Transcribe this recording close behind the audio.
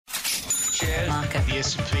shares, market, the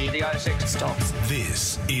S&P, the ASX stocks.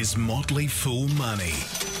 This is Motley Fool Money.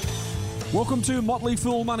 Welcome to Motley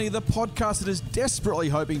Fool Money, the podcast that is desperately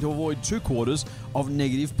hoping to avoid 2 quarters of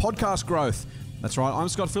negative podcast growth. That's right, I'm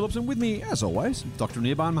Scott Phillips, and with me, as always, Dr.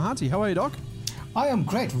 Nirban Mahanti. How are you, Doc? I am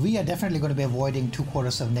great. We are definitely going to be avoiding 2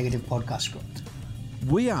 quarters of negative podcast growth.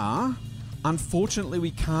 We are. Unfortunately, we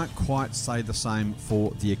can't quite say the same for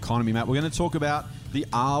the economy, Matt. We're going to talk about the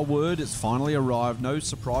R word. It's finally arrived. No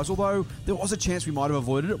surprise, although there was a chance we might have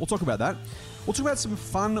avoided it. We'll talk about that. We'll talk about some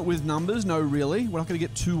fun with numbers. No, really. We're not going to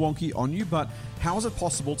get too wonky on you, but how is it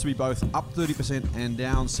possible to be both up 30% and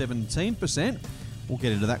down 17%? We'll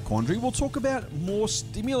get into that quandary. We'll talk about more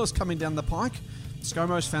stimulus coming down the pike.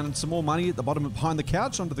 ScoMo's found some more money at the bottom behind the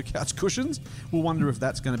couch, under the couch cushions. We'll wonder if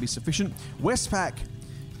that's going to be sufficient. Westpac,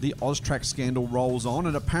 the Austrac scandal rolls on,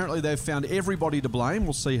 and apparently they've found everybody to blame.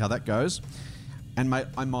 We'll see how that goes. And mate,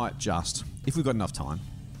 I might just, if we've got enough time,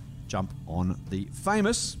 jump on the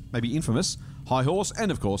famous, maybe infamous, high horse,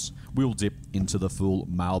 and of course, we'll dip into the Fool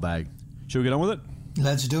mailbag. Shall we get on with it?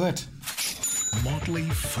 Let's do it. Motley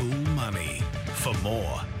Fool Money. For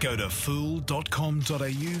more, go to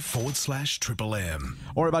fool.com.au/MMM.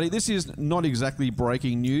 All right, buddy, this is not exactly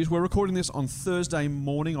breaking news. We're recording this on Thursday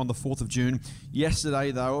morning on the 4th of June. Yesterday,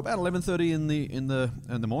 though, about 11:30 in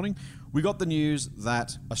the morning, we got the news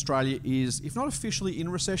that Australia is, if not officially in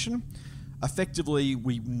recession, effectively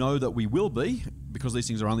we know that we will be, because these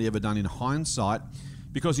things are only ever done in hindsight,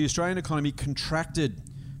 because the Australian economy contracted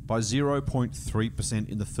by 0.3%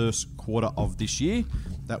 in the first quarter of this year.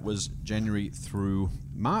 That was January through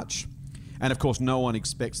March. And of course, no one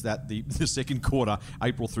expects that the second quarter,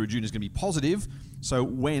 April through June, is going to be positive. So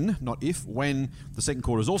when, not if, when the second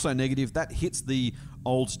quarter is also negative, that hits the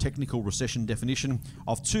old technical recession definition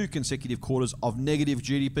of 2 consecutive quarters of negative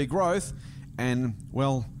GDP growth. And,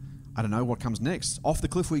 well, I don't know what comes next. Off the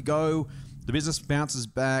cliff we go. The business bounces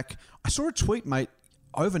back. I saw a tweet, mate,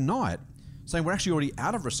 overnight saying we're actually already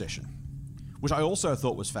out of recession, which I also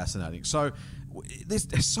thought was fascinating. So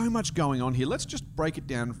there's so much going on here. Let's just break it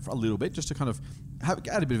down a little bit, just to kind of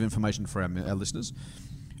add a bit of information for our listeners.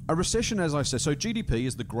 A recession, as I said, so GDP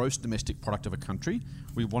is the gross domestic product of a country.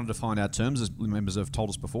 We wanted to find our terms, as members have told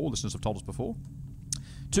us before, listeners have told us before.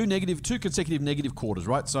 2 consecutive negative quarters,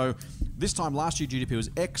 right? So this time last year, GDP was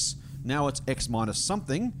X. Now it's X minus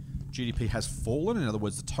something. GDP has fallen. In other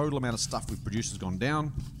words, the total amount of stuff we've produced has gone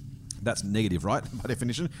down. That's negative, right? By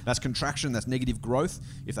definition. That's contraction. That's negative growth,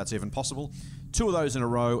 if that's even possible. 2 of those in a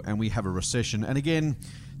row, and we have a recession. And again,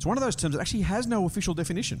 it's one of those terms that actually has no official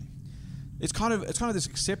definition. It's kind of this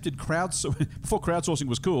accepted before crowdsourcing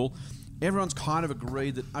was cool. Everyone's kind of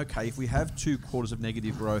agreed that, okay, if we have 2 quarters of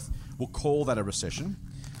negative growth, we'll call that a recession.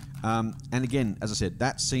 And again, as I said,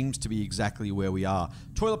 that seems to be exactly where we are.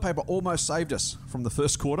 Toilet paper almost saved us from the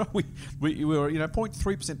first quarter. We were,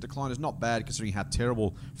 0.3% decline is not bad considering how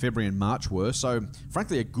terrible February and March were. So,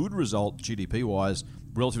 frankly, a good result GDP-wise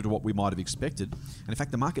relative to what we might have expected. And in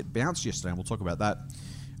fact, the market bounced yesterday, and we'll talk about that.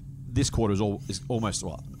 This quarter is almost,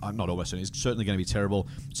 well, not almost, it's certainly going to be terrible.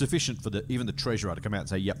 Sufficient for even the Treasurer to come out and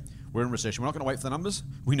say, yep, we're in recession. We're not going to wait for the numbers.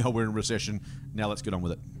 We know we're in recession. Now let's get on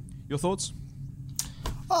with it. Your thoughts?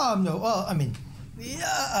 No, well, I mean,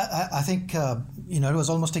 yeah, I think, it was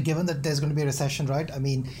almost a given that there's going to be a recession, right? I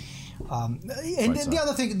mean, and the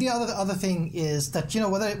other thing is that,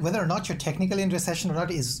 whether or not you're technically in recession or not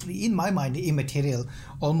is, in my mind, immaterial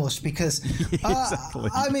almost, because, exactly.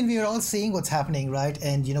 I mean, we're all seeing what's happening, right?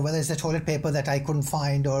 And, whether it's the toilet paper that I couldn't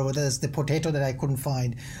find or whether it's the potato that I couldn't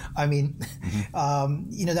find, I mean,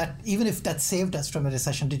 that even if that saved us from a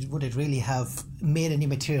recession, would it really have made any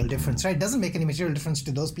material difference, right? It doesn't make any material difference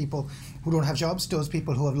to those people who don't have jobs, to those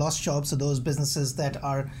people who have lost jobs, to those businesses that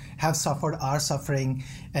have suffered, are suffering,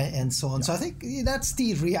 and so on. Yeah. So I think that's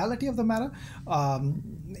the reality of the matter.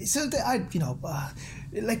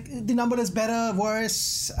 Like the number is better,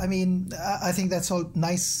 worse. I mean, I think that's all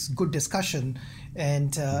nice, good discussion.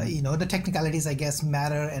 And, the technicalities, I guess,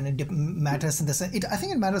 matter, and it matters in the sense. I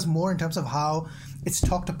think it matters more in terms of how it's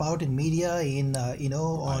talked about in media, on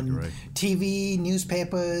TV,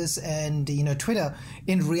 newspapers, and, Twitter.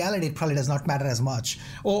 In reality, it probably does not matter as much.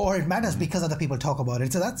 Or it matters because other people talk about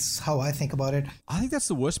it. So that's how I think about it. I think that's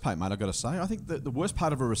the worst part, mate, I've got to say. I think that the worst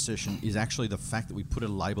part of a recession is actually the fact that we put a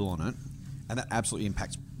label on it, and that absolutely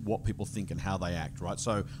impacts what people think and how they act, right?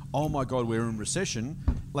 So, oh my God, we're in recession.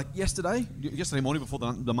 Like yesterday morning before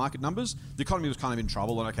the market numbers, the economy was kind of in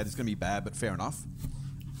trouble, and okay, this is going to be bad, but fair enough.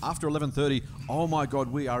 After 11:30, oh my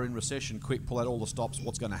God, we are in recession. Quick, pull out all the stops.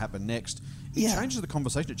 What's going to happen next? It changes the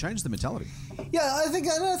conversation. It changes the mentality. Yeah, I think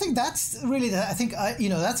that's really. I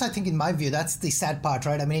think in my view, that's the sad part,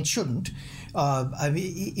 right? I mean, it shouldn't, I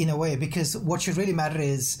mean, in a way, because what should really matter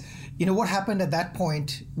is, what happened at that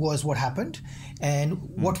point was what happened, and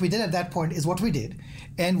what we did at that point is what we did,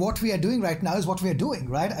 and what we are doing right now is what we are doing,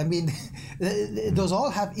 right? I mean, those all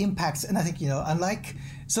have impacts, and I think, unlike,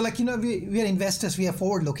 so like, we are investors, we are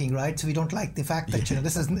forward looking, right? So we don't like the fact that,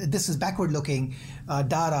 this is backward looking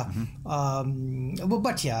data.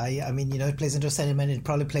 But yeah, I mean, it plays into sentiment, it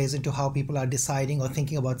probably plays into how people are deciding or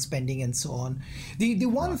thinking about spending and so on. The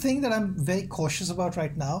one thing that I'm very cautious about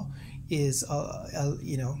right now is,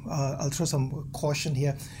 I'll throw some caution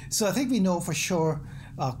here. So I think we know for sure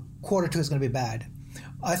quarter two is going to be bad.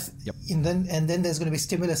 And then there's going to be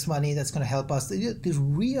stimulus money that's going to help us. The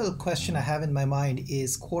real question I have in my mind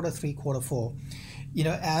is quarter three, quarter four.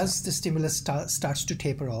 As the stimulus starts to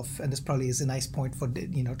taper off, and this probably is a nice point for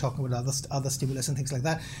talking about other stimulus and things like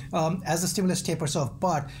that. As the stimulus tapers off,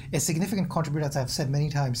 but a significant contributor, as I've said many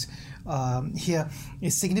times here, a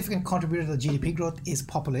significant contributor to the GDP growth is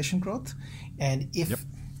population growth, and if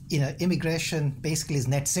immigration basically is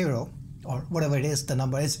net zero, or whatever it is, the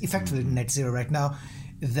number is effectively net zero right now,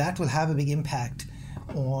 that will have a big impact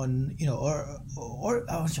on, let me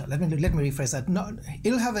rephrase that. No,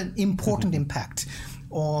 it'll have an important impact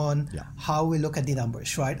on how we look at the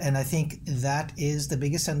numbers, right? And I think that is the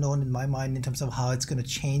biggest unknown in my mind in terms of how it's going to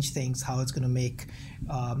change things, how it's going to make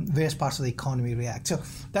various parts of the economy react. So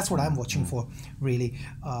that's what I'm watching for, really.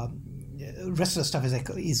 Rest of the stuff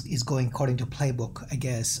is going according to playbook, I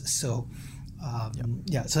guess. So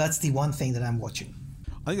so that's the one thing that I'm watching.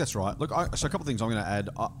 I think that's right. Look, so a couple of things I'm going to add.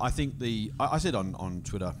 I think I said on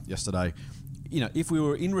Twitter yesterday, if we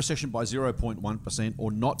were in recession by 0.1%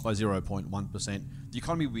 or not by 0.1%, the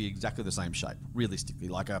economy would be exactly the same shape, realistically.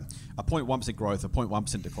 Like a 0.1% growth, a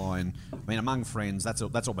 0.1% decline. I mean, among friends, that's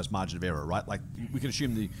almost margin of error, right? Like, we can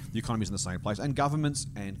assume the economy is in the same place. And governments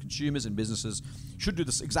and consumers and businesses should do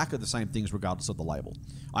exactly the same things regardless of the label.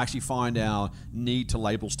 I actually find our need to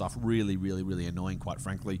label stuff really, really, really annoying, quite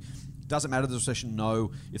frankly. Does it matter the recession?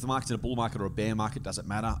 No. If the market's in a bull market or a bear market, does it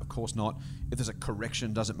matter? Of course not. If there's a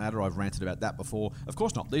correction, does it matter? I've ranted about that before. Of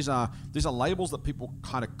course not. These are labels that people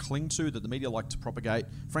kind of cling to, that the media like to propagate.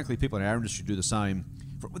 Frankly, people in our industry do the same.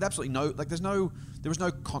 With absolutely no, like, there's no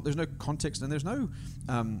context, and there's no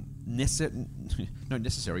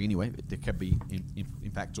necessary anyway. There can be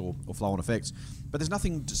impact or flow-on effects, but there's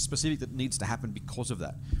nothing specific that needs to happen because of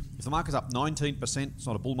that. If the market's up 19%, it's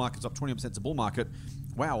not a bull market. It's up 20%, it's a bull market.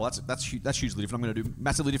 Wow, well, that's hugely different. I'm going to do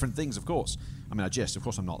massively different things, of course. I mean, I jest. Of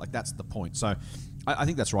course I'm not. Like, that's the point. So I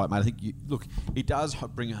think that's right, mate. I think, look, it does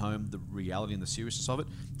bring home the reality and the seriousness of it.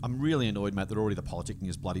 I'm really annoyed, mate, that already the politicking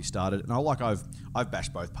has bloody started. And I've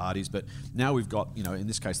bashed both parties, but now we've got, in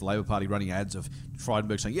this case, the Labor Party running ads of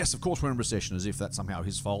Frydenberg saying, yes, of course we're in recession, as if that's somehow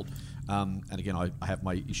his fault. And again, I have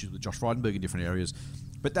my issues with Josh Frydenberg in different areas.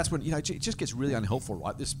 But that's when, it just gets really unhelpful,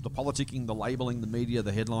 right? The politicking, the labelling, the media,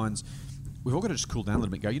 the headlines. We've all got to just cool down a little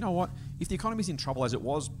bit and go, you know what? If the economy's in trouble as it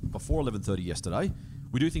was before 11:30 yesterday,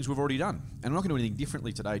 we do things we've already done. And we're not going to do anything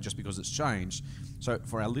differently today just because it's changed. So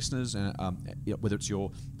for our listeners, whether it's your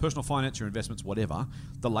personal finance, your investments, whatever,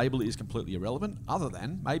 the label is completely irrelevant, other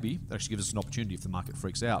than maybe that actually gives us an opportunity if the market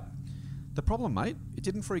freaks out. The problem, mate, it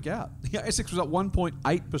didn't freak out. ASX was up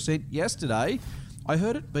 1.8% yesterday. I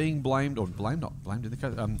heard it being caused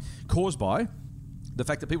by the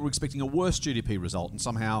fact that people were expecting a worse GDP result, and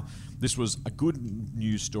somehow this was a good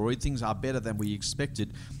news story. Things are better than we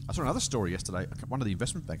expected. I saw another story yesterday. One of the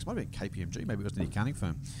investment banks, might have been KPMG, maybe it was the accounting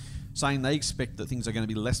firm, saying they expect that things are going to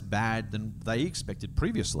be less bad than they expected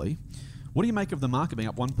previously. What do you make of the market being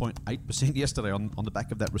up 1.8% yesterday on the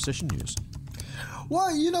back of that recession news? Well,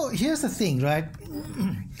 here's the thing, right?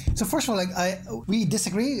 So first of all, we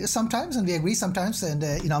disagree sometimes and we agree sometimes, and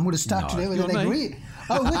I'm going to start today with an agree.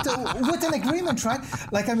 With an agreement, right?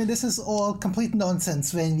 Like, I mean, this is all complete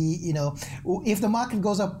nonsense when we, if the market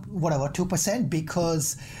goes up, 2%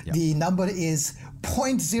 because the number is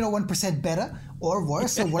 0.01% better or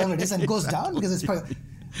worse or whatever it is, and goes down because it's probably...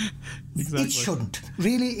 Exactly. It shouldn't.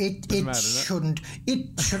 Really, it shouldn't.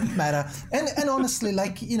 It shouldn't matter. And honestly,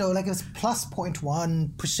 like it's plus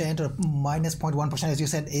 0.1% or minus 0.1%, as you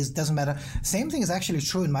said, doesn't matter. Same thing is actually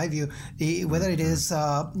true in my view. Whether it is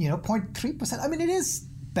 0.3%. I mean, it is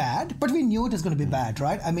bad, but we knew it was going to be bad,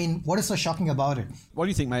 right? I mean, what is so shocking about it? What do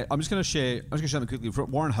you think, mate? I'm just going to share something quickly.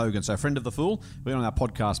 Warren Hogan, so a friend of the Fool, been on our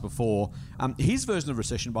podcast before. His version of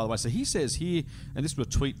recession, by the way, so he says here, and this was a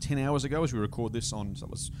tweet 10 hours ago as we record this on, so it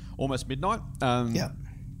was almost midnight.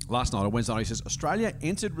 Last night, on Wednesday night, he says, Australia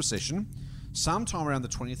entered recession sometime around the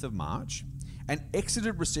 20th of March and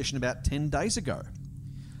exited recession about 10 days ago.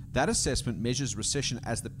 That assessment measures recession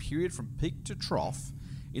as the period from peak to trough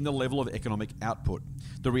in the level of economic output.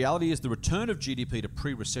 The reality is the return of GDP to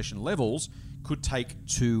pre-recession levels could take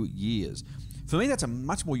 2 years. For me, that's a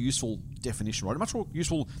much more useful definition, right? A much more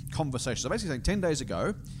useful conversation. So basically saying 10 days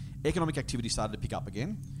ago, economic activity started to pick up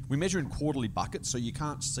again. We measure in quarterly buckets, so you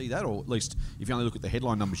can't see that, or at least if you only look at the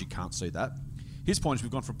headline numbers, you can't see that. His point is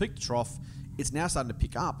we've gone from peak to trough. It's now starting to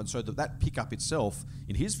pick up, and so that pickup itself,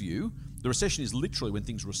 in his view, the recession is literally when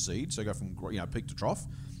things recede, so go from peak to trough,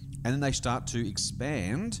 and then they start to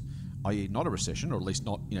expand, i.e. not a recession, or at least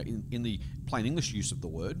not in the plain English use of the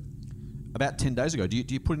word, about 10 days ago. Do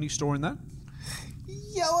you put any store in that?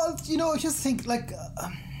 Yeah, well, here's the thing,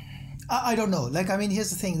 I don't know. Here's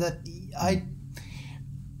the thing that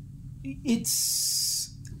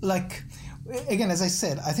it's like, again, as I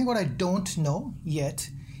said, I think what I don't know yet,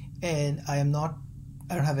 and I don't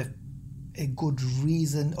have a good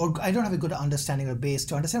reason, or I don't have a good understanding or base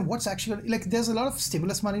to understand what's actually, there's a lot of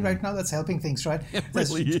stimulus money right now that's helping things, right? It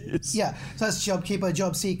really is. Yeah, so that's JobKeeper,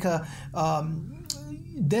 Job Seeker.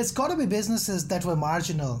 There's got to be businesses that were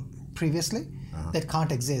marginal previously that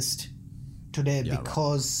can't exist today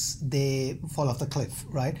because they fall off the cliff,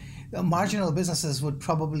 right? Marginal businesses would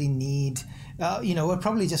probably need, would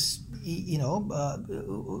probably just,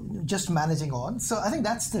 just managing on. So I think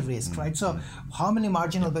that's the risk, right? So how many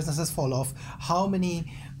marginal businesses fall off? How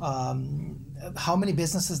many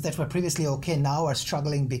businesses that were previously okay now are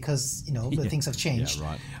struggling because, things have changed?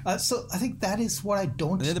 Yeah, right. So I think that is what I don't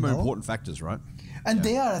know. And they're the more important factors, right? And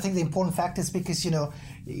they are, I think, the important factors because,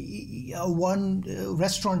 one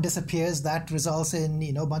restaurant disappears, that results in,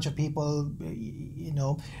 a bunch of people,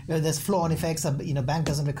 there's flow-on effects. Bank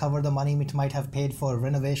doesn't recover the money it might have paid for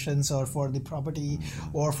renovations or for the property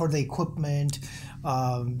or for the equipment.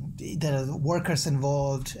 There are workers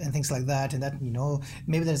involved and things like that. And that,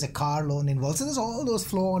 maybe there's a car loan involved. So there's all those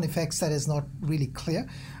flow-on effects that is not really clear.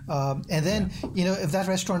 And then, if that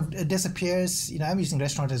restaurant disappears, I'm using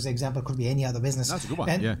restaurant as an example, could be any other business. That's a good one,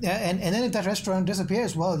 and then if that restaurant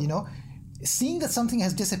disappears, well, seeing that something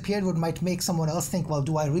has disappeared might make someone else think, well,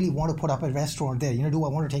 do I really want to put up a restaurant there? Do I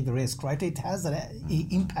want to take the risk, right? It has that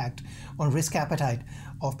impact on risk appetite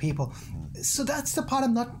of people. So that's the part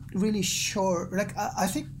I'm not really sure. I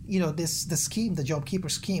think, the scheme, the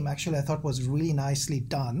JobKeeper scheme, actually, I thought was really nicely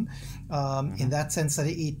done in that sense that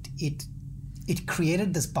it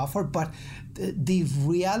created this buffer. But the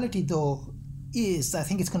reality, though, is I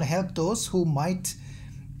think it's going to help those who might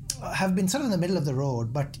have been sort of in the middle of the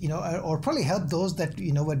road, but or probably help those that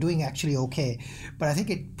were doing actually okay. But I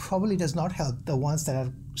think it probably does not help the ones that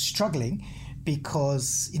are struggling,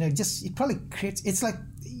 because it probably creates. It's like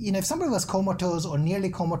if somebody was comatose or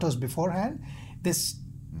nearly comatose beforehand, this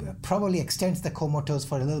probably extends the comatose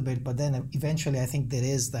for a little bit, but then eventually I think there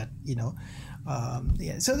is that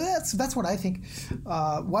so that's what I think.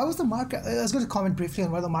 Why was the market? I was going to comment briefly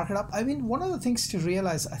on why the market up. I mean, one of the things to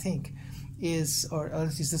realize, I think, is, or at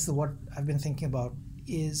least this is what I've been thinking about,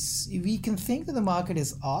 is we can think that the market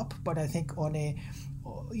is up, but I think on a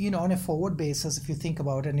forward basis, if you think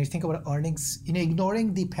about it and you think about earnings,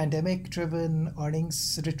 ignoring the pandemic-driven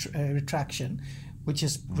earnings retraction, which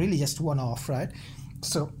is really just one-off, right?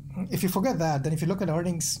 So if you forget that, then if you look at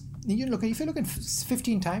earnings, if you look at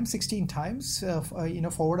 15 times, 16 times,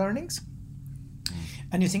 forward earnings,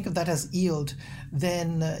 and you think of that as yield,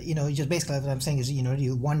 then just basically what I'm saying is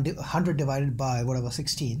you 100 divided by whatever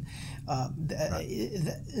 16,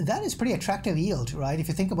 that is pretty attractive yield, right? If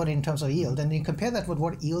you think about it in terms of yield, and you compare that with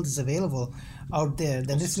what yield is available out there,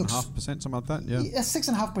 then this looks 6.5%, something like that. Yeah,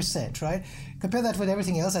 6.5%, right? Compare that with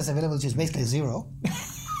everything else that's available, which is basically zero.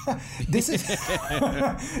 This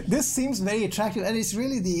seems very attractive, and it's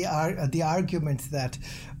really the argument that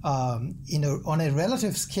on a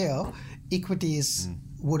relative scale, equities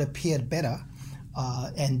would appear better,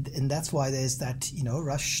 and that's why there's that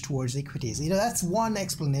rush towards equities. That's one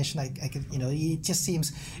explanation. I could it just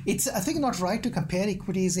seems it's, I think, not right to compare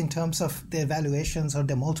equities in terms of their valuations or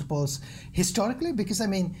their multiples historically, because I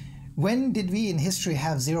mean, when did we in history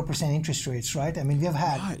have 0% interest rates, right? I mean, we have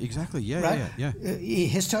had... Right, exactly, yeah, right? yeah.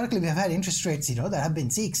 Historically, we have had interest rates, that have been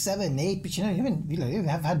 6, 7, 8, but even we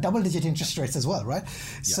have had double-digit interest rates as well, right?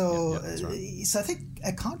 Yeah, that's right. So I think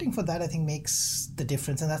accounting for that, I think, makes the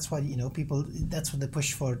difference, and that's why, people, that's what they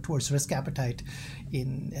push for towards risk appetite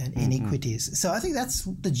in equities. So I think that's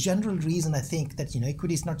the general reason, I think, that,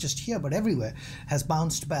 equities, not just here, but everywhere, has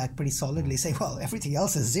bounced back pretty solidly, saying, well, everything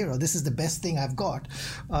else is zero. This is the best thing I've got.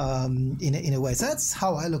 In a way, so that's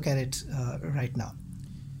how I look at it right now.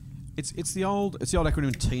 It's the old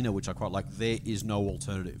acronym TINA, which I quite like. There is no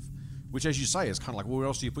alternative. which, as you say, is kind of like, well, where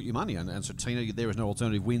else do you put your money? And so Tina, there is no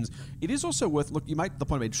alternative wins. It is also worth, look, you make the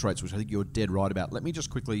point of interest rates, which I think you're dead right about. Let me just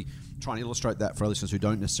quickly try and illustrate that for our listeners who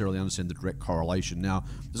don't necessarily understand the direct correlation. Now,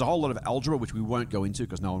 there's a whole lot of algebra, which we won't go into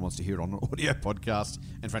because no one wants to hear it on an audio podcast,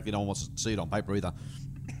 and frankly, no one wants to see it on paper either.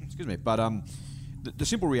 Excuse me. But the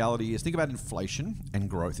simple reality is, think about inflation and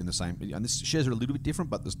growth in the same, and this shares are a little bit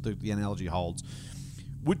different, but the analogy holds.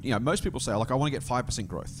 Most people say, like, I want to get 5%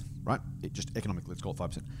 growth, right? Just economically, let's call it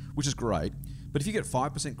 5%, which is great. But if you get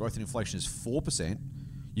 5% growth and inflation is 4%,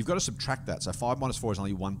 you've got to subtract that. So 5 minus 4 is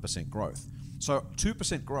only 1% growth. So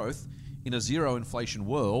 2% growth in a zero inflation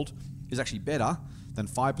world is actually better than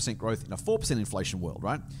 5% growth in a 4% inflation world,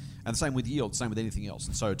 right? And the same with yield, same with anything else.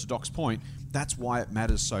 And so to Doc's point, that's why it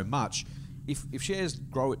matters so much. If shares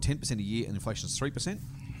grow at 10% a year and inflation is 3%,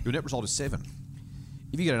 your net result is 7.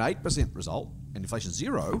 If you get an 8% result and inflation is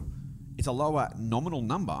 0, it's a lower nominal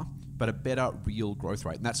number, but a better real growth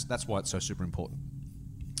rate. And that's why it's so super important.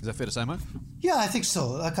 Is that fair to say, Mo? Yeah, I think so.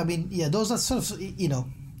 Like, I mean, yeah, those are sort of,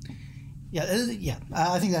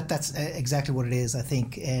 I think that's exactly what it is, I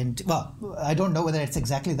think. And, well, I don't know whether it's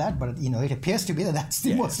exactly that, but, it appears to be that's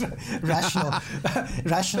the most rational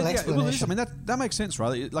explanation. Well, I mean, that makes sense,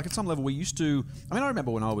 right? Like, at some level, we used to, I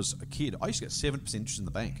remember when I was a kid, I used to get 7% interest in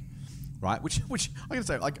the bank, right? Which I'm going to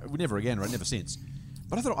say, like, never again, right? Never since.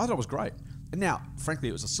 But I thought it was great. And now, frankly,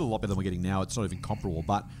 it was still a lot better than we're getting now. It's not even comparable,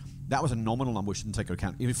 but that was a nominal number we shouldn't take into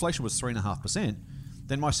account. If inflation was 3.5%,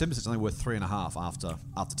 then my 7% is only worth 3.5%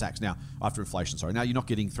 after tax. Now, after inflation, sorry. Now, you're not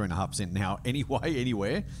getting 3.5% now anyway,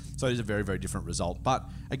 anywhere. So it is a very, very different result. But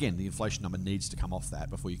again, the inflation number needs to come off that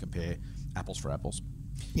before you compare apples for apples.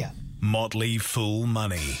 Yeah. Motley Fool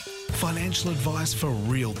Money. Financial advice for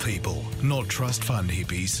real people, not trust fund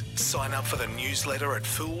hippies. Sign up for the newsletter at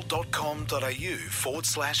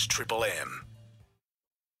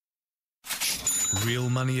fool.com.au/MMM. Real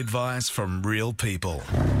money advice from real people.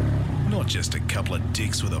 Not just a couple of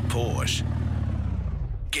dicks with a Porsche.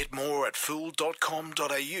 Get more at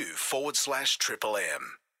fool.com.au/MMM.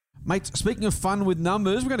 Mate, speaking of fun with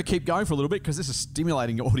numbers, we're going to keep going for a little bit because this is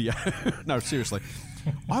stimulating audio. No, seriously.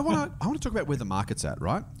 I want to talk about where the market's at,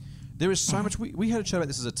 right? There is so much. We had a chat about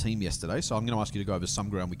this as a team yesterday, so I'm going to ask you to go over some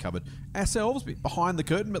ground we covered ourselves behind the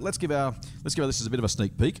curtain, but let's give our listeners a bit of a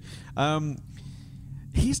sneak peek.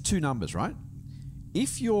 Here's two numbers, right?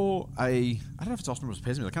 If you're I don't know if it's Austin or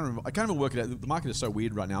Pessimist, I can't even work it out. The market is so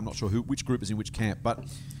weird right now. I'm not sure which group is in which camp, but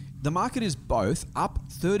the market is both up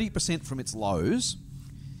 30% from its lows.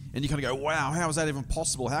 And you kind of go, wow, how is that even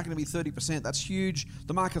possible? How can it be 30%? That's huge.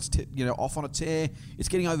 The market's off on a tear. It's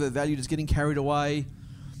getting overvalued. It's getting carried away.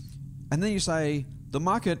 And then you say the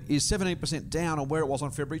market is 17% down on where it was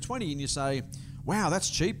on February 20, and you say, wow, that's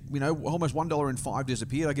cheap. Almost $1 in 5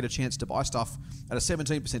 disappeared. I get a chance to buy stuff at a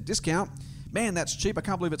 17% discount. Man, that's cheap. I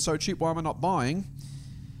can't believe it's so cheap. Why am I not buying?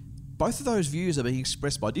 Both of those views are being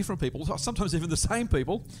expressed by different people, sometimes even the same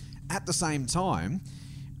people, at the same time.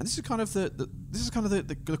 And this is kind of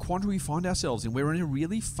the quandary we find ourselves in. We're in a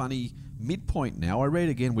really funny midpoint now. I read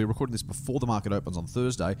again, we're recording this before the market opens on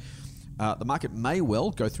Thursday. The market may well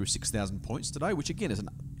go through 6,000 points today, which again is an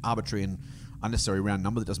arbitrary and unnecessary round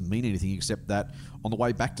number that doesn't mean anything except that on the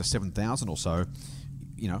way back to 7,000 or so,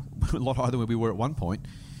 a lot higher than where we were at one point.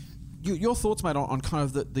 Your thoughts, mate, on kind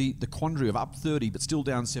of the quandary of up 30 but still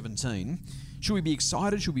down 17. Should we be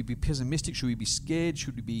excited? Should we be pessimistic? Should we be scared?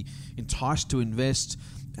 Should we be enticed to invest?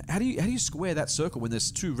 How do you square that circle when there's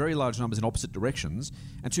two very large numbers in opposite directions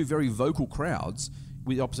and two very vocal crowds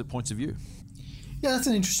with opposite points of view? Yeah, that's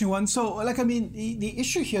an interesting one. So, the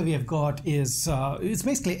issue here we have got is it's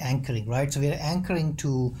basically anchoring, right? So we're anchoring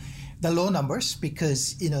to the low numbers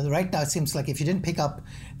because, right now it seems like if you didn't pick up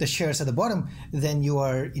the shares at the bottom, then you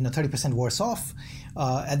are, 30% worse off.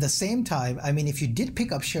 At the same time, if you did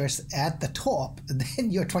pick up shares at the top, then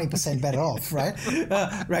you're 20% better off, right?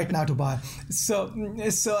 Right now to buy. So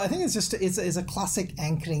I think it's a classic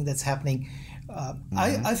anchoring that's happening.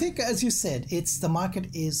 I think, as you said, the market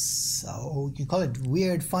is, you call it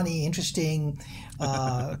weird, funny, interesting,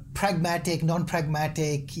 pragmatic,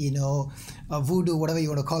 non-pragmatic, voodoo, whatever you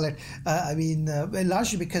want to call it.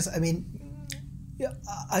 Largely because, I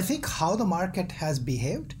think how the market has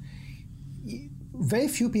behaved, very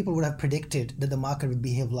few people would have predicted that the market would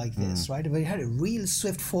behave like this, right? We had a real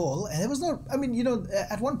swift fall, and it was not,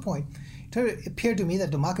 at one point, it appeared to me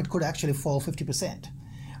that the market could actually fall 50%.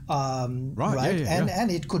 Right. Yeah. And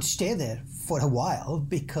it could stay there for a while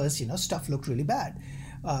because stuff looked really bad.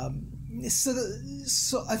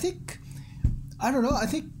 So I think I don't know. I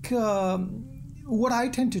think what I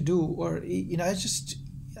tend to do, or I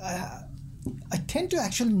tend to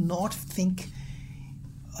actually not think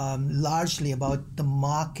largely about the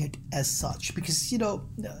market as such, because we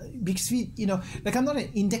like, I'm not an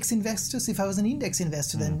index investor. So if I was an index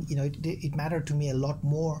investor, then it mattered to me a lot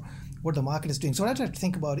more what the market is doing. So what I try to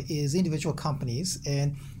think about is individual companies,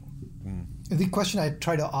 and the question I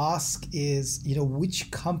try to ask is,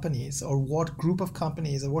 which companies or what group of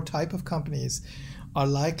companies or what type of companies are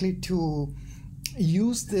likely to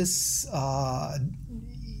use this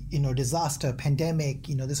disaster, pandemic,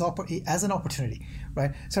 this as an opportunity,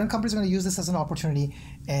 right? Certain companies are going to use this as an opportunity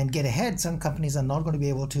and get ahead. Certain companies are not going to be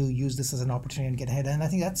able to use this as an opportunity and get ahead. And I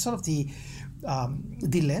think that's sort of the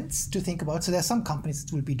lens to think about. So there are some companies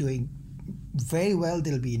that will be doing very well.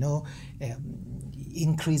 They'll be,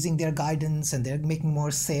 increasing their guidance, and they're making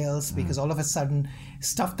more sales because all of a sudden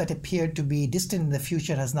stuff that appeared to be distant in the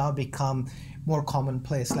future has now become more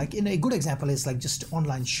commonplace. Like, a good example is like just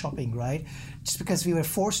online shopping, right? Just because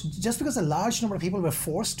a large number of people were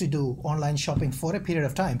forced to do online shopping for a period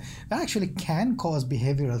of time, that actually can cause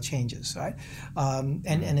behavioral changes, right?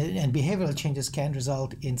 And behavioral changes can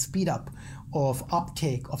result in speed up of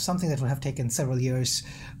uptake of something that would have taken several years.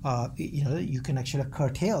 You can actually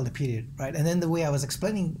curtail the period, right? And then the way I was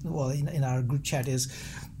explaining, in our group chat, is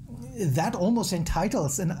that almost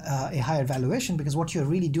entitles a higher valuation, because what you're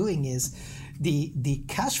really doing is the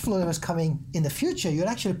cash flow that was coming in the future, you're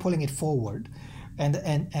actually pulling it forward,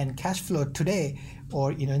 and cash flow today,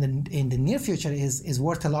 or in the near future, is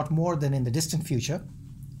worth a lot more than in the distant future.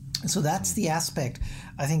 So that's the aspect,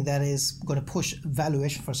 I think, that is going to push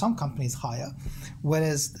valuation for some companies higher,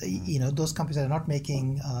 whereas those companies that are not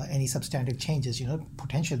making any substantive changes,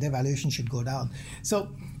 potentially their valuation should go down.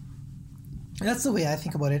 So that's the way I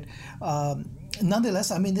think about it.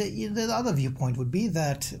 Nonetheless, I mean, the other viewpoint would be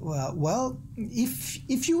that,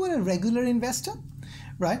 if you were a regular investor,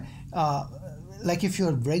 right, like if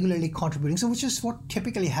you're regularly contributing, so which is what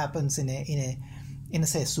typically happens in a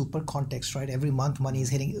say a super context, right? Every month money is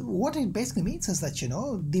hitting. What it basically means is that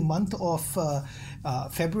the month of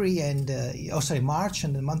February and March,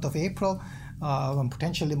 and the month of April, and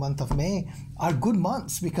potentially the month of May are good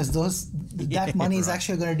months, because that money is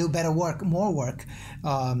actually going to do more work.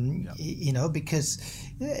 Because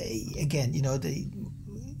again,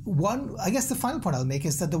 I guess the final point I'll make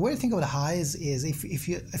is that the way to think about highs is if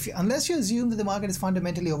you unless you assume that the market is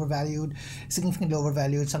fundamentally overvalued, significantly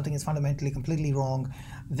overvalued, something is fundamentally completely wrong,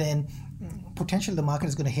 then potentially the market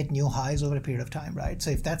is going to hit new highs over a period of time, right? So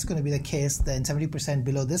if that's going to be the case, then 70%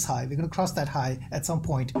 below this high, we're going to cross that high at some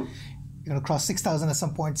point. You're going to cross 6,000 at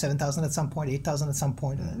some point, 7,000 at some point, 8,000 at some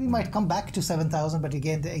point. We might come back to 7,000, but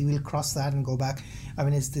again, we'll cross that and go back. I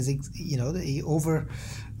mean, it's over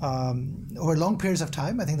long periods of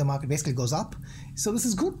time, I think the market basically goes up. So this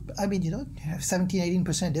is good. I mean, 17,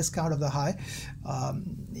 18% discount of the high.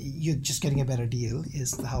 You're just getting a better deal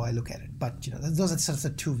is how I look at it. But, those are sort of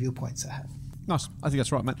the two viewpoints I have. Nice. I think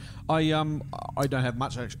that's right, mate. I don't have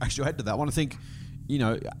much actually to add to that one. I think,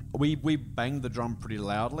 we bang the drum pretty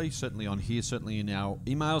loudly, certainly on here, certainly in our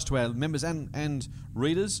emails to our members and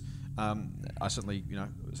readers. I certainly,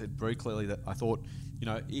 said very clearly that I thought,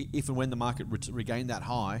 if and when the market regained that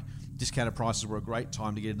high, discounted prices were a great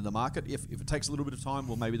time to get into the market. If it takes a little bit of time,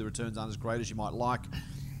 well, maybe the returns aren't as great as you might like.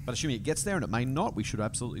 But assuming it gets there, and it may not, we should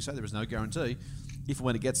absolutely say there is no guarantee. If and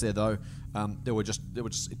when it gets there, though,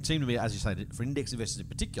 it seemed to me, as you say, for index investors in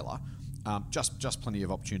particular, just plenty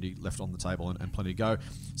of opportunity left on the table and plenty to go.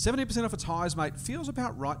 70% off its highs, mate, feels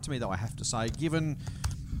about right to me, though, I have to say, given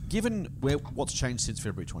what's changed since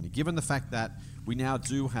February 20, given the fact that we now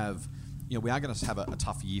do have, we are going to have a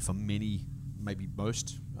tough year for many, maybe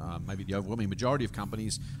most, maybe the overwhelming majority of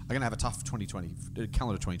companies are going to have a tough 2020,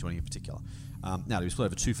 calendar 2020 in particular. Now, to be split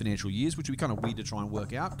over 2 financial years, which would be kind of weird to try and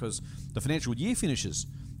work out because the financial year finishes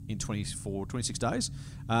in 26 days.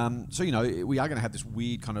 So, we are going to have this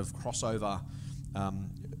weird kind of crossover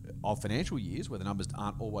of financial years where the numbers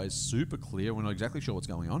aren't always super clear. We're not exactly sure what's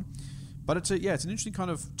going on. But it's an interesting kind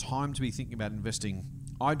of time to be thinking about investing.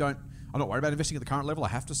 I'm not worried about investing at the current level, I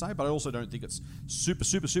have to say, but I also don't think it's super,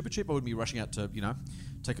 super, super cheap. I wouldn't be rushing out to,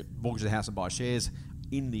 take a mortgage the house and buy shares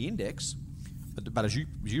in the index. But as you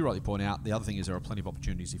rightly point out, the other thing is there are plenty of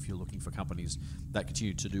opportunities if you're looking for companies that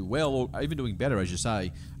continue to do well or even doing better, as you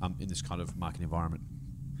say, in this kind of market environment.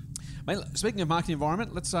 Mate, speaking of market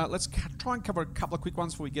environment, let's try and cover a couple of quick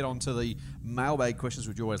ones before we get on to the mailbag questions,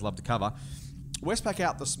 which you always love to cover. Westpac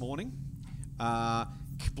out this morning,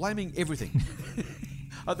 blaming everything.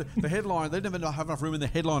 The headline, they never have enough room in the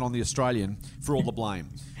headline on the Australian for all the blame.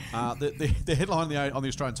 The headline on the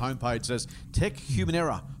Australian's homepage says, "Tech human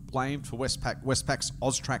error blamed for Westpac's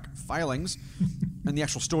Austrac failings." And the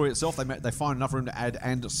actual story itself, they find enough room to add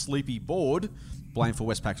 "and sleepy board." blame for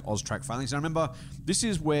Westpac's Austrac failings. And remember, this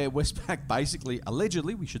is where Westpac basically,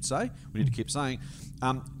 allegedly, we should say, we need to keep saying,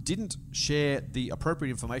 didn't share the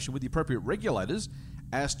appropriate information with the appropriate regulators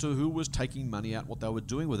as to who was taking money out, what they were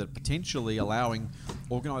doing with it, potentially allowing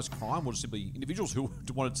organised crime or simply individuals who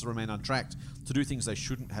wanted to remain untracked to do things they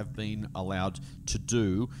shouldn't have been allowed to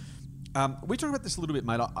do. We talked about this a little bit,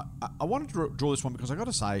 mate. I wanted to draw this one because I got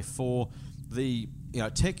to say, for the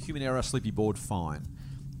tech human error sleepy board, fine.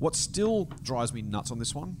 What still drives me nuts on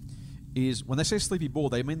this one is when they say sleepy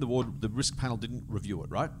board, they mean the risk panel didn't review it,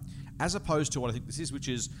 right? As opposed to what I think this is, which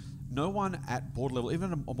is no one at board level,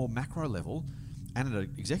 even at a more macro level and at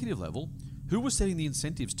an executive level, who was setting the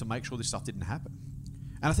incentives to make sure this stuff didn't happen.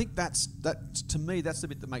 And I think that to me, that's the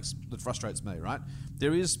bit that frustrates me, right?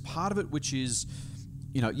 There is part of it which is,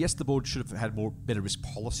 yes, the board should have had better risk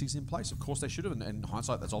policies in place. Of course they should have, and in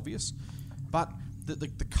hindsight that's obvious. But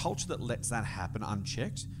the culture that lets that happen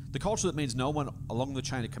unchecked, the culture that means no one along the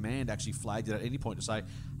chain of command actually flagged it at any point to say,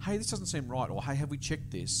 hey, this doesn't seem right, or hey, have we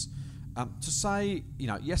checked this? To say,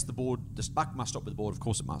 yes, the buck must stop with the board, of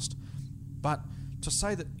course it must. But to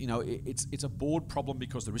say that, it's a board problem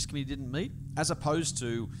because the risk committee didn't meet, as opposed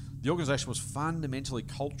to the organisation was fundamentally,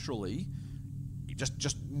 culturally,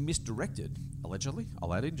 just misdirected, allegedly.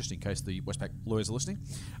 I'll add in, just in case the Westpac lawyers are listening.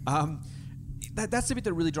 That's the bit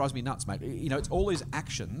that really drives me nuts, mate. It's all these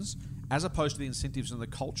actions as opposed to the incentives and the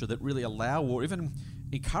culture that really allow or even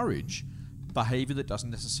encourage behaviour that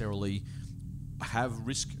doesn't necessarily have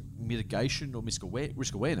risk mitigation or risk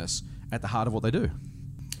awareness at the heart of what they do.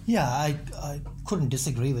 Yeah, I couldn't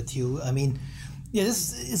disagree with you. I mean,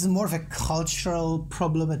 this is more of a cultural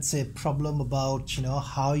problem. It's a problem about,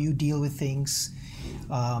 how you deal with things.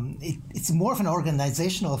 It's more of an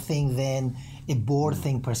organizational thing than a board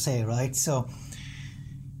thing per se, right? So,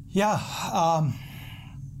 yeah.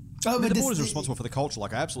 The board is responsible for the culture.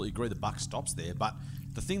 Like, I absolutely agree the buck stops there. But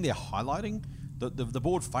the thing they're highlighting, the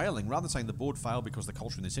board failing, rather than saying the board failed because the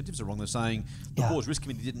culture and the incentives are wrong, they're saying the board's risk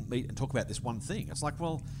committee didn't meet and talk about this one thing. It's like,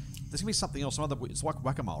 well, there's going to be something else. It's like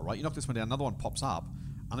whack-a-mole, right? You knock this one down, another one pops up.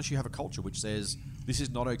 Unless you have a culture which says this is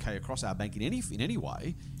not okay across our bank in any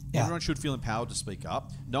way, everyone should feel empowered to speak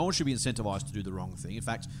up. No one should be incentivized to do the wrong thing. In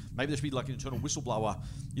fact, maybe there should be like an internal whistleblower,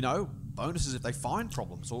 bonuses if they find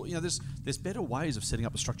problems, or there's better ways of setting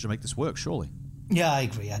up a structure to make this work. Surely. Yeah, I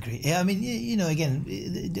agree. Yeah, I mean, again,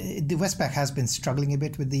 the Westpac has been struggling a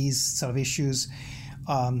bit with these sort of issues.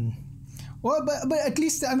 Well, but at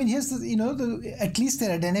least, I mean, here's the, at least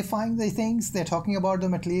they're identifying the things, they're talking about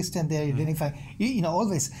them at least, and they're identifying,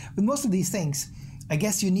 always, with most of these things, I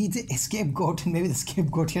guess you need a scapegoat, and maybe the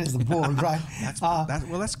scapegoat here is the board, right? That's kind of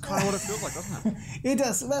what it feels like, doesn't it? It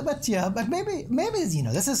does, but maybe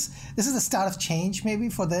this is the start of change maybe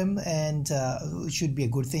for them, and it should be a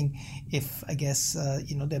good thing if, I guess,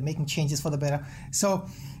 they're making changes for the better. So,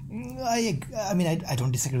 I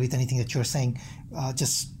don't disagree with anything that you're saying,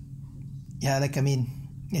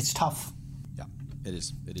 it's tough. Yeah, it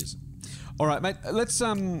is. All right, mate. Let's.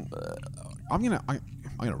 I'm gonna rant.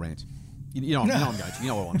 I'm going to. You know I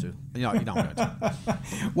want to. You know I'm going to.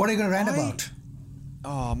 What are you going to rant about?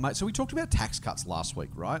 Oh, mate. So we talked about tax cuts last week,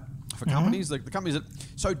 right? For companies, the companies that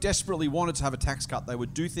so desperately wanted to have a tax cut, they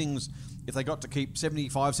would do things if they got to keep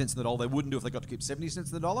 75 cents in the dollar. They wouldn't do if they got to keep 70 cents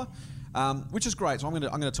in the dollar, which is great. So I'm going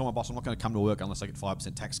to tell my boss I'm not going to come to work unless I get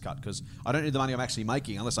 5% tax cut because I don't need the money I'm actually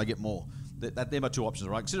making unless I get more. They're my two options,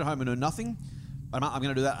 right? Sit at home and earn nothing. I'm going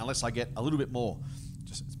to do that unless I get a little bit more.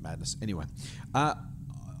 It's madness. Anyway, I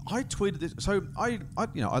tweeted this. So I'm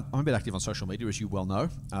a bit active on social media, as you well know.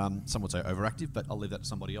 Some would say overactive, but I'll leave that to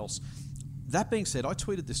somebody else. That being said, I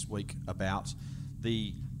tweeted this week about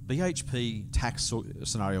the BHP tax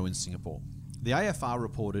scenario in Singapore. The AFR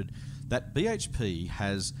reported that BHP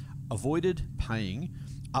has avoided paying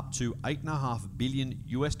up to $8.5 billion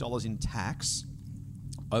in tax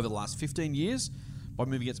over the last 15 years by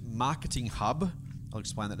moving its marketing hub, I'll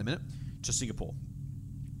explain that in a minute, to Singapore.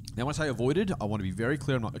 Now, when I say avoided, I want to be very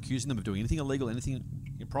clear. I'm not accusing them of doing anything illegal, anything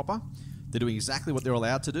improper. They're doing exactly what they're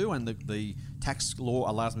allowed to do, and the tax law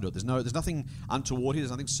allows them to do it. There's nothing untoward here.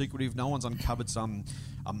 There's nothing secretive. No one's uncovered some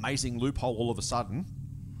amazing loophole all of a sudden.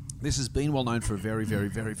 This has been well known for a very, very,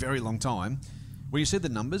 very, very long time. When you see the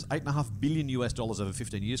numbers, $8.5 billion over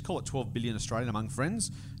 15 years, call it 12 billion Australian among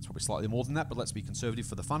friends. It's probably slightly more than that, but let's be conservative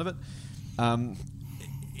for the fun of it.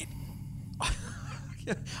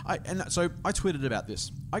 So I tweeted about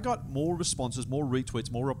this. I got more responses, more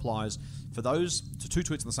retweets, more replies for those to two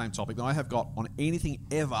tweets on the same topic than I have got on anything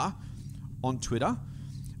ever on Twitter.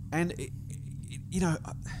 And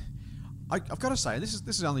I've got to say, this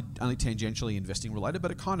is only tangentially investing related,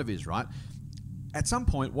 but it kind of is, right? at some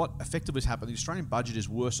point, what effectively has happened, the Australian budget is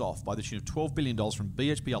worse off by the tune of $12 billion from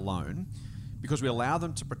BHP alone, because we allow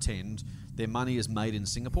them to pretend their money is made in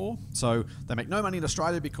Singapore. So they make no money in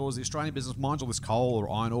Australia because the Australian business mines all this coal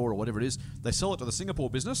or iron ore or whatever it is. They sell it to the Singapore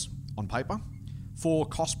business on paper for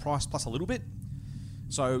cost price plus a little bit.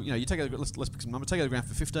 So, you take let's pick some numbers. Take it ground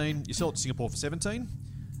for 15. You sell it to Singapore for 17.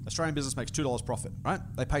 Australian business makes $2 profit, right?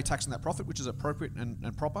 They pay tax on that profit, which is appropriate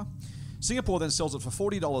and proper. Singapore then sells it for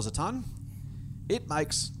 $40 a tonne. It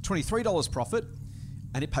makes $23 profit,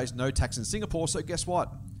 and it pays no tax in Singapore. So guess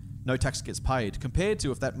what? No tax gets paid, compared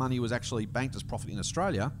to if that money was actually banked as profit in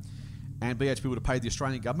Australia and BHP would have paid the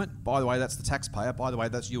Australian government. By the way, that's the taxpayer. By the way,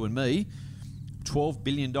 that's you and me. $12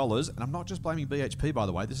 billion. And I'm not just blaming BHP, by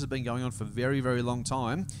the way. This has been going on for a very, very long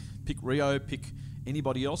time. Pick Rio, pick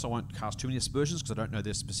anybody else. I won't cast too many aspersions because I don't know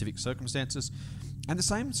their specific circumstances. And the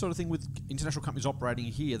same sort of thing with international companies operating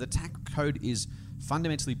here. The tax code is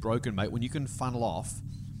fundamentally broken, mate, when you can funnel off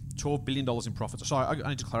 $12 billion in profits. Sorry, I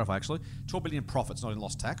need to clarify, actually. $12 billion in profits, not in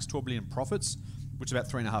lost tax. $12 billion in profits, which is about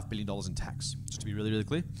 $3.5 billion in tax, just to be really, really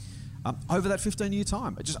clear. Over that 15-year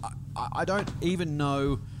time. I don't even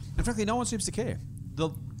know. And frankly, no one seems to care.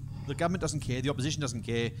 The government doesn't care. The opposition doesn't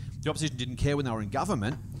care. The opposition didn't care when they were in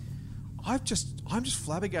government. I'm just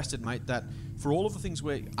flabbergasted, mate, that for all of the things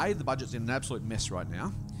where, A, the budget's in an absolute mess right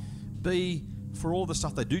now, B, for all the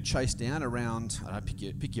stuff they do chase down around,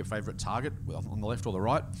 pick your favourite target on the left or the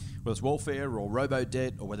right, whether it's welfare or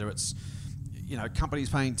robo-debt or whether it's, companies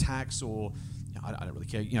paying tax or, I don't really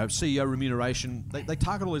care, CEO remuneration. They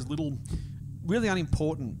target all these little, really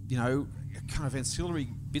unimportant, kind of ancillary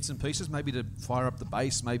bits and pieces, maybe to fire up the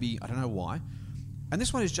base, maybe, I don't know why. And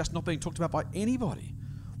this one is just not being talked about by anybody.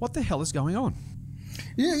 What the hell is going on?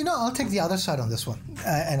 Yeah, I'll take the other side on this one,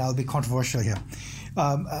 and I'll be controversial here.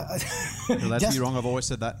 That's wrong. I've always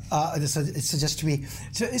said that. It's just to be.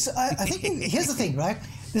 So I think here's the thing, right?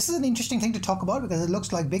 This is an interesting thing to talk about because it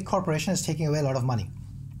looks like big corporation is taking away a lot of money,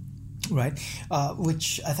 right?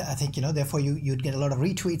 Which I think therefore you'd get a lot of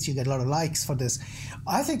retweets, you get a lot of likes for this.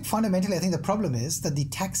 I think fundamentally, the problem is that the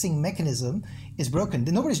taxing mechanism is broken.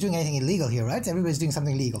 Nobody's doing anything illegal here, right? Everybody's doing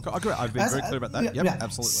something legal. I agree. I've been very clear about that. Yep,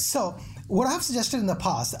 absolutely. So what I've suggested in the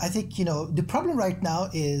past, I think, the problem right now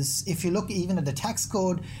is if you look even at the tax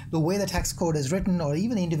code, the way the tax code is written, or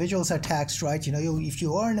even individuals are taxed, right? If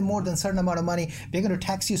you earn more than a certain amount of money, they're going to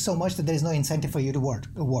tax you so much that there is no incentive for you to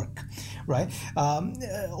work, right?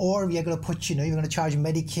 Or we are going to put, you're going to charge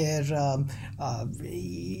Medicare,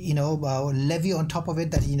 levy on top of it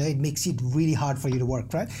that, it makes it really hard for you to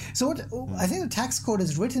work, right? So I think the tax code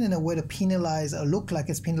is written in a way to penalize or look like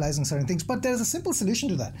it's penalizing certain things, but there's a simple solution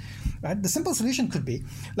to that, right? The simple solution could be,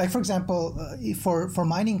 like, for example, for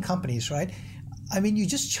mining companies, right? You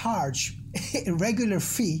just charge a regular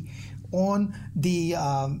fee on the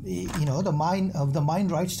the mine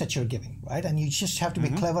rights that you're giving, right? And you just have to be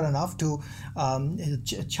clever enough to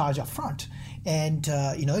charge up front. And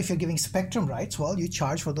if you're giving spectrum rights, well, you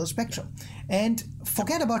charge for those spectrum. And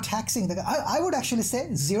forget about taxing. I would actually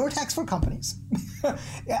say zero tax for companies.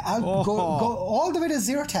 I'll go all the way to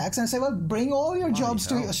zero tax and say, well, bring all your jobs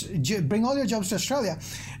to Australia.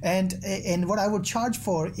 And what I would charge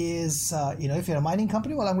for is, if you're a mining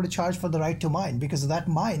company, well, I'm going to charge for the right to mine, because of that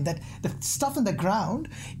mine, that the stuff in the ground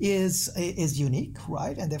is unique,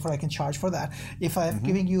 right? And therefore I can charge for that. If I'm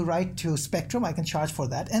giving you right to spectrum, I can charge for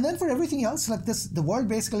that. And then for everything else, like this, the world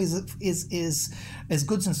basically is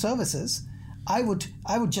goods and services. I would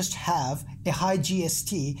just have a high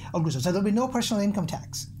GST on goods. So there'll be no personal income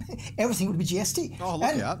tax. Everything would be GST. Oh,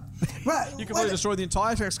 look out. Right. You completely destroyed the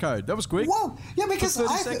entire tax code. That was quick. Well, yeah, because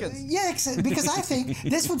because I think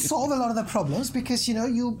this would solve a lot of the problems, because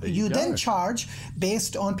you then charge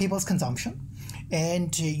based on people's consumption.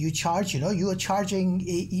 And you charge, you are charging.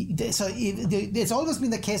 So it's always been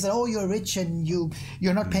the case that, you're rich and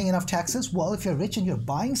you're not paying enough taxes. Well, if you're rich and you're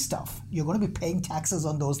buying stuff, you're going to be paying taxes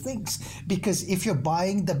on those things. Because if you're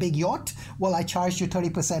buying the big yacht, well, I charged you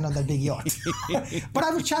 30% on the big yacht. But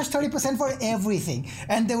I would charge 30% for everything.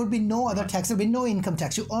 And there would be no other tax. There would be no income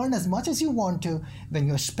tax. You earn as much as you want to. When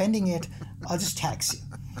you're spending it, I'll just tax you.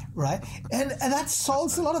 Right, and that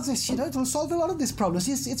solves a lot of this. It will solve a lot of these problems.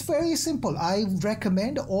 It's very simple. I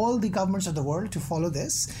recommend all the governments of the world to follow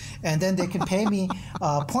this, and then they can pay me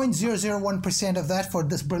 0.001% of that for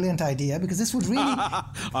this brilliant idea, because this would really.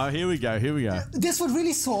 Here we go. This would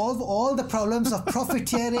really solve all the problems of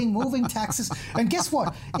profiteering, moving taxes. And guess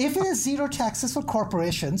what? If it is zero taxes for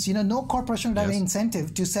corporations, no corporation would have an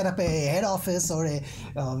incentive to set up a head office or a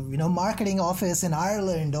marketing office in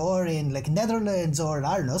Ireland or in like Netherlands or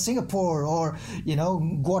don't know, Singapore or,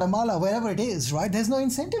 Guatemala, wherever it is, right? There's no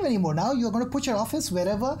incentive anymore. Now you're going to put your office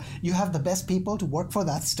wherever you have the best people to work for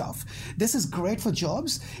that stuff. This is great for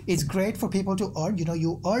jobs. It's great for people to earn.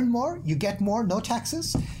 You earn more, you get more, no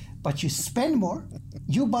taxes, but you spend more.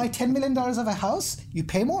 You buy $10 million of a house, you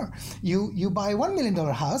pay more. You buy $1 million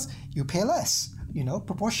house, you pay less.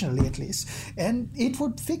 Proportionally at least, and it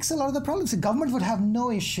would fix a lot of the problems. The government would have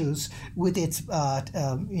no issues with its,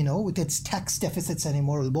 with its tax deficits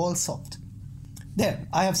anymore. It'll be all solved. There,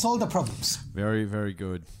 I have solved the problems. Very, very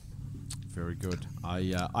good. Very good.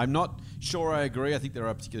 I'm not sure I agree. I think there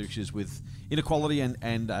are particular issues with inequality and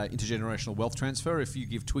intergenerational wealth transfer. If you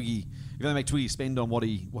only make Twiggy spend on what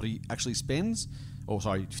he actually spends, if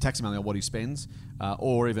you tax him only on what he spends,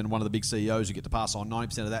 or even one of the big CEOs who get to pass on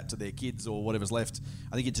 90% of that to their kids or whatever's left,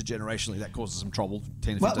 I think intergenerationally that causes some trouble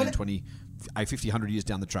 10, 15, 20, 50, 100 years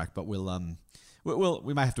down the track. But we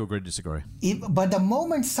may have to agree to disagree. But the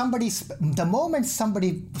moment somebody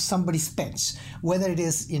spends, whether it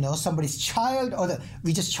is somebody's child or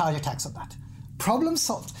we just charge a tax on that. Problem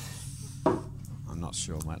solved. I'm not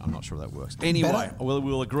sure, mate. I'm not sure that works. Anyway,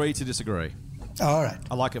 we'll agree to disagree. All right.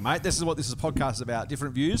 I like it, mate. This is what this is a podcast about.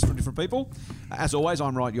 Different views from different people. As always,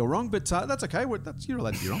 I'm right, you're wrong, but that's okay. You're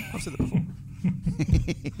allowed to be wrong. I've said that before.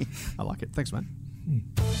 I like it. Thanks, man.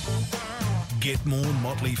 Get more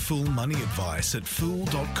Motley Fool money advice at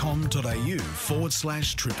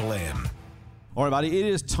fool.com.au/Triple M. All right, buddy, it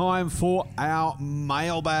is time for our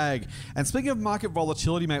mailbag. And speaking of market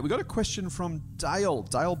volatility, mate, we got a question from Dale.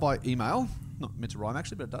 Dale by email. Not meant to rhyme,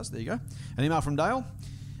 actually, but it does. There you go. An email from Dale.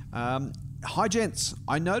 Hi, gents.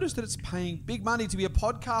 I noticed that it's paying big money to be a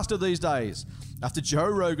podcaster these days after Joe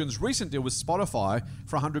Rogan's recent deal with Spotify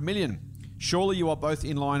for $100 million. Surely you are both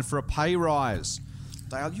in line for a pay rise.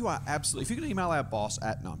 Dale, you are absolutely... If you can email our boss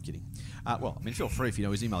at... No, I'm kidding. Feel free if you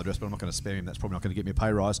know his email address, but I'm not going to spam him. That's probably not going to get me a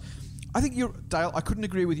pay rise. I think Dale, I couldn't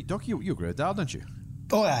agree with you. Doc, you agree with Dale, don't you?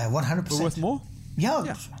 Oh, yeah, 100%. We're worth more?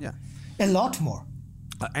 Yeah. A lot more.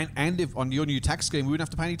 And if on your new tax scheme, we wouldn't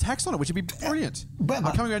have to pay any tax on it, which would be brilliant. But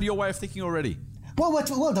I'm coming around to your way of thinking already. Well,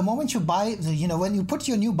 the moment you buy, when you put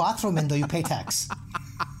your new bathroom in, though, you pay tax.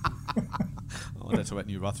 That's about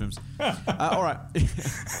new bathrooms. All right.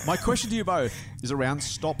 My question to you both is around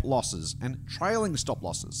stop losses and trailing stop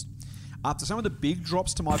losses. After some of the big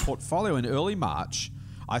drops to my portfolio in early March,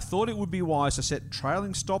 I thought it would be wise to set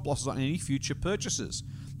trailing stop losses on any future purchases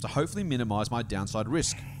to hopefully minimize my downside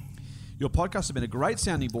risk. Your podcast has been a great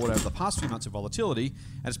sounding board over the past few months of volatility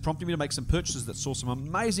and has prompted me to make some purchases that saw some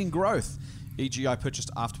amazing growth, e.g. I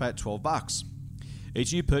purchased Afterpay at $12.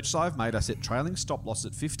 Each new purchase I've made, I set trailing stop loss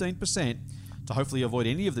at 15% to hopefully avoid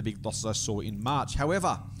any of the big losses I saw in March.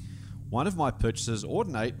 However, one of my purchases,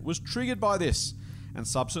 Ordinate, was triggered by this and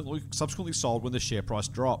subsequently sold when the share price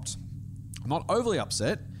dropped. I'm not overly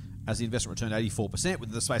upset, as the investment returned 84%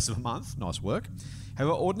 within the space of a month. Nice work.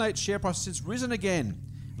 However, Ordinate's share price has since risen again,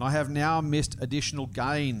 and I have now missed additional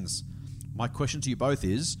gains. My question to you both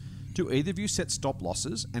is, do either of you set stop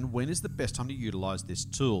losses, and when is the best time to utilise this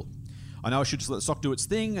tool? I know I should just let the stock do its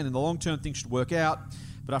thing, and in the long term things should work out,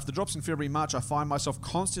 but after drops in February and March, I find myself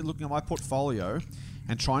constantly looking at my portfolio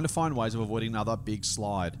and trying to find ways of avoiding another big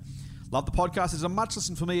slide. Love the podcast. It's a much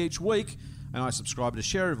listen for me each week, and I subscribe to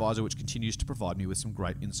Share Advisor, which continues to provide me with some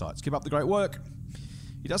great insights. Keep up the great work.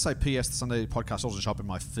 He does say, P.S. the Sunday podcast also show up in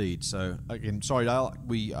my feed. So, again, sorry, Dale,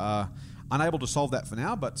 we are unable to solve that for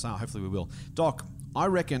now, but hopefully we will. Doc, I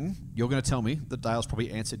reckon you're going to tell me that Dale's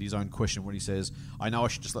probably answered his own question when he says, I know I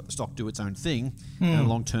should just let the stock do its own thing, and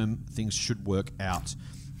long-term things should work out.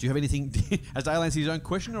 Do you have anything? Has Dale answered his own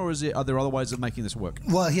question, or are there other ways of making this work?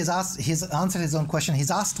 Well, he's answered his own question. He's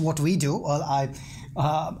asked what we do. Well,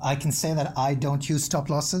 I can say that I don't use stop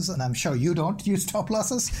losses, and I'm sure you don't use stop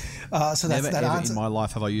losses. So Never that's that ever answer. In my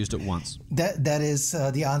life have I used it once. That is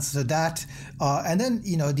the answer to that. And then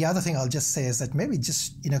the other thing I'll just say is that maybe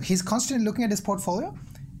just he's constantly looking at his portfolio.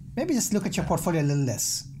 Maybe just look at your portfolio a little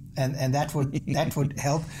less. And that would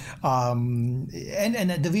help. And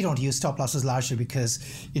we don't use stop losses largely because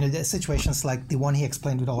there's situations like the one he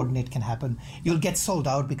explained with Ordinate can happen. You'll get sold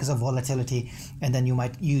out because of volatility, and then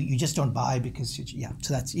you just don't buy because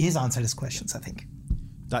So that's he's answered his questions, I think.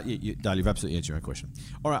 Dale, you've absolutely answered your own question.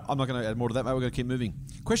 All right, I'm not going to add more to that, mate. We're going to keep moving.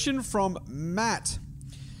 Question from Matt.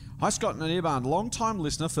 Hi, Scott and Anirban. Long-time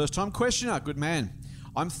listener, first-time questioner. Good man.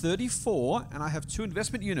 I'm 34 and I have 2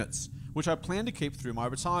 investment units, which I plan to keep through my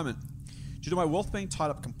retirement. Due to my wealth being tied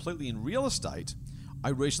up completely in real estate, I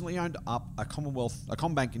recently owned up a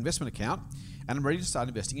Combank investment account and I'm ready to start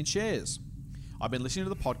investing in shares. I've been listening to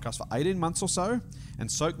the podcast for 18 months or so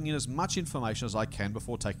and soaking in as much information as I can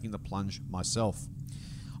before taking the plunge myself.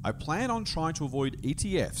 I plan on trying to avoid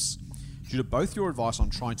ETFs due to both your advice on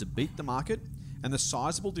trying to beat the market and the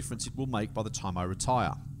sizable difference it will make by the time I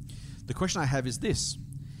retire. The question I have is this: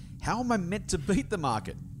 how am I meant to beat the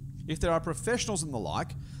market if there are professionals and the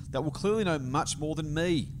like that will clearly know much more than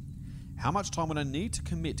me? How much time would I need to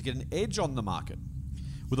commit to get an edge on the market?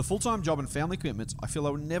 With a full-time job and family commitments, I feel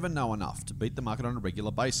I will never know enough to beat the market on a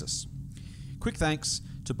regular basis. Quick thanks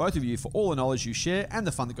to both of you for all the knowledge you share and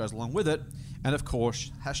the fun that goes along with it. And of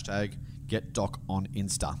course, hashtag #GetDoc on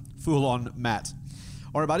Insta. Fool on Matt.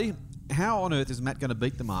 All right, buddy. How on earth is Matt going to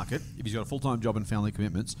beat the market if he's got a full-time job and family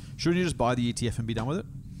commitments? Shouldn't you just buy the ETF and be done with it?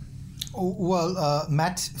 Well,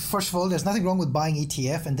 Matt, first of all, there's nothing wrong with buying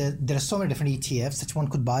ETF, and there are so many different ETFs that one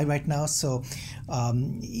could buy right now. So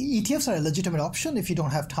ETFs are a legitimate option if you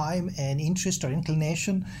don't have time and interest or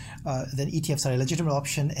inclination. Then ETFs are a legitimate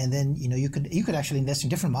option, and then you could actually invest in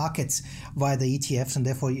different markets via the ETFs, and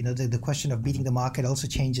therefore the question of beating the market also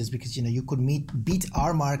changes because you could beat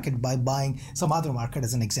our market by buying some other market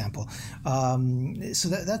as an example. So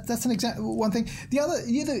that's an example. One thing. The other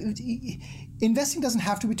investing doesn't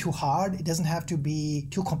have to be too hard. It doesn't have to be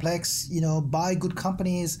too complex. Buy good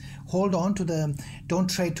companies, hold on to them, don't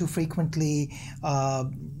trade too frequently.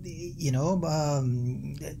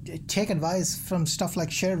 Take advice from stuff like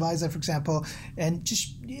ShareAdvisor, for example, and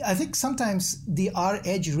I think sometimes our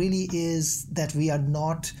edge really is that we are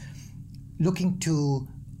not looking to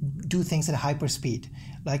do things at hyper speed.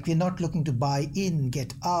 Like, we're not looking to buy in,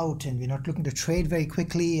 get out, and we're not looking to trade very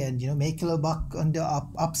quickly and make a little buck on the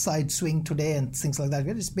upside swing today and things like that.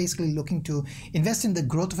 We're just basically looking to invest in the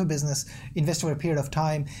growth of a business, invest over a period of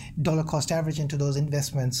time, dollar cost average into those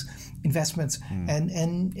investments, and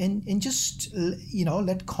just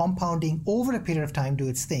let compounding over a period of time do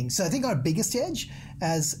its thing. So I think our biggest edge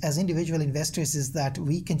as individual investors is that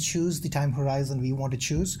we can choose the time horizon we want to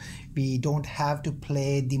choose. We don't have to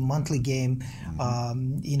play the monthly game.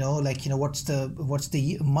 What's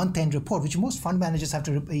the month-end report, which most fund managers have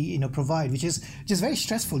to provide, which is just a very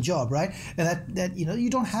stressful job, right? And that you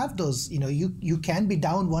don't have those. You can be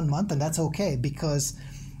down 1 month, and that's okay because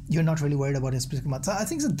you're not really worried about a specific month. So I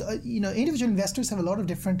think that, individual investors have a lot of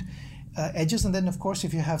different edges, and then of course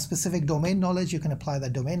if you have specific domain knowledge, you can apply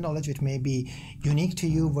that domain knowledge, which may be unique to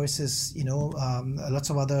you versus lots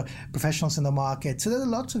of other professionals in the market. So there are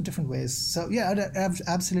lots of different ways. So yeah, I'd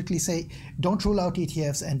absolutely say don't rule out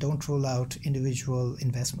ETFs and don't rule out individual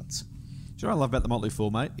investments. Do you know what I love about the Motley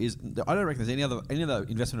Fool, mate? Is I don't reckon there's any other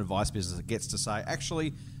investment advice business that gets to say,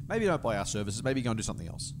 actually, maybe don't buy our services, maybe go and do something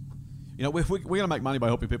else. We're going to make money by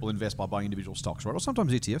helping people invest by buying individual stocks, right? Or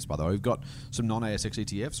sometimes ETFs, by the way. We've got some non-ASX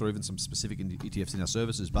ETFs or even some specific ETFs in our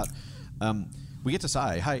services. But we get to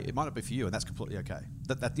say, hey, it might not be for you, and that's completely okay.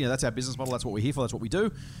 That's our business model. That's what we're here for. That's what we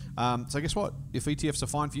do. So guess what? If ETFs are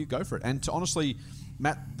fine for you, go for it. And honestly,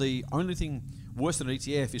 Matt, the only thing worse than an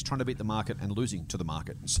ETF is trying to beat the market and losing to the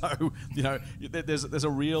market. So, there's a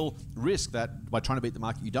real risk that by trying to beat the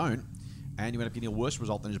market, you don't. And you end up getting a worse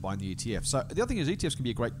result than just buying the ETF. So the other thing is ETFs can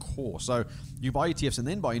be a great core. So you buy ETFs and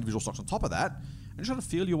then buy individual stocks on top of that, and you're trying to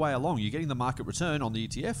feel your way along. You're getting the market return on the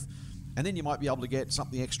ETF, and then you might be able to get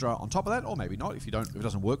something extra on top of that, or maybe not if it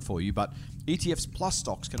doesn't work for you. But ETFs plus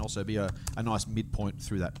stocks can also be a nice midpoint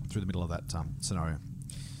through the middle of that scenario.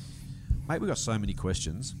 Mate, we've got so many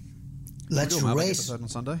questions. Let's race episode on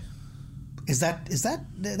Sunday.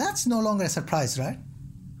 That's no longer a surprise, right?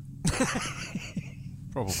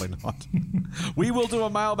 Probably not. We will do a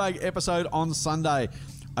mailbag episode on Sunday.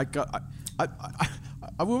 We're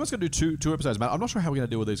almost going to do two episodes, mate. I'm not sure how we're going to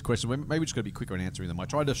deal with these questions. Maybe we're just going to be quicker in answering them. I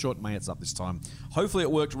tried to shorten my answers up this time. Hopefully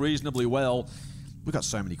it worked reasonably well. We've got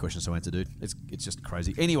so many questions to answer, dude. It's just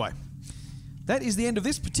crazy. Anyway, that is the end of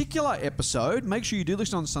this particular episode. Make sure you do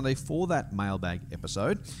listen on Sunday for that mailbag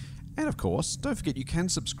episode. And of course, don't forget you can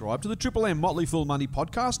subscribe to the Triple M Motley Fool Money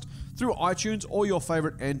podcast through iTunes or your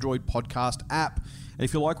favourite Android podcast app. And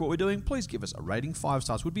if you like what we're doing, please give us a rating. 5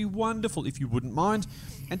 stars would be wonderful if you wouldn't mind.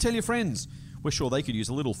 And tell your friends. We're sure they could use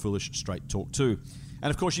a little foolish straight talk too. And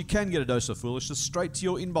of course, you can get a dose of foolishness straight to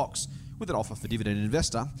your inbox with an offer for Dividend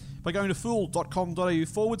Investor by going to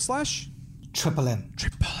fool.com.au/Triple M.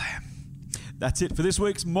 That's it for this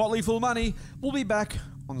week's Motley Fool Money. We'll be back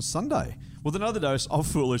on Sunday with another dose of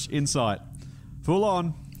foolish insight. Fool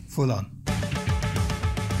on. Fool on.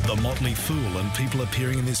 The Motley Fool and people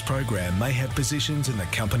appearing in this program may have positions in the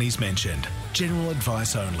companies mentioned. General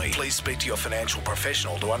advice only. Please speak to your financial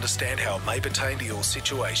professional to understand how it may pertain to your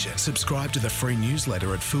situation. Subscribe to the free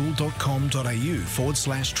newsletter at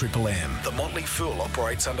fool.com.au/Triple M. The Motley Fool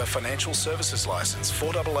operates under Financial Services Licence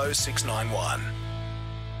 400691.